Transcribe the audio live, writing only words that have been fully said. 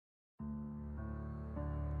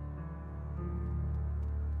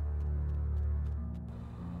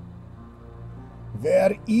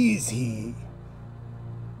Where is he?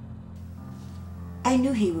 I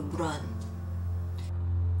knew he would run.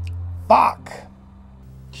 Fuck!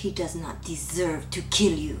 He does not deserve to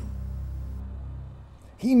kill you.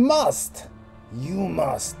 He must. You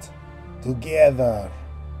must. Together.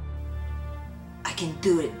 I can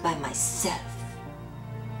do it by myself.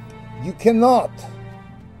 You cannot.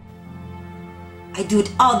 I do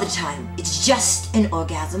it all the time. It's just an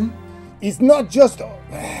orgasm. It's not just...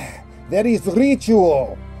 There is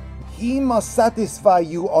ritual. He must satisfy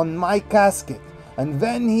you on my casket, and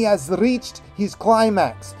when he has reached his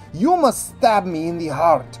climax, you must stab me in the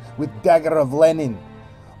heart with dagger of Lenin.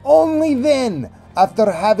 Only then,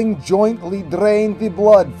 after having jointly drained the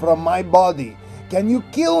blood from my body, can you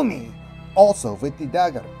kill me, also with the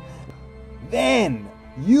dagger. Then,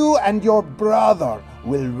 you and your brother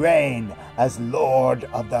will reign as Lord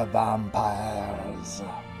of the Vampires.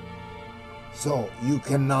 So you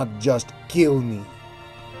cannot just kill me.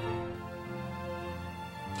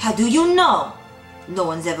 How do you know? No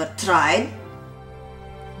one's ever tried.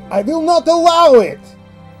 I will not allow it!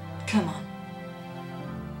 Come on.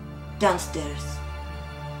 Downstairs.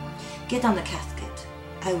 Get on the casket.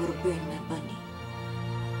 I will bring my bunny.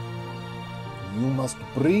 You must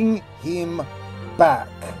bring him back.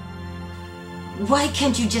 Why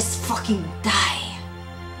can't you just fucking die?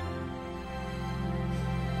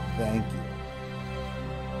 Thank you.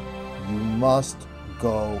 You must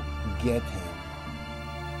go get him.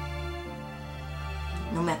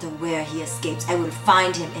 No matter where he escapes, I will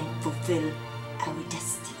find him and fulfill our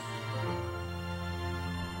destiny.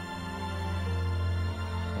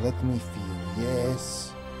 Let me feel.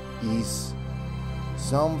 Yes, is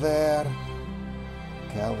somewhere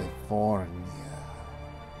California.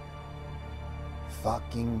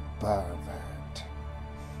 Fucking pervert.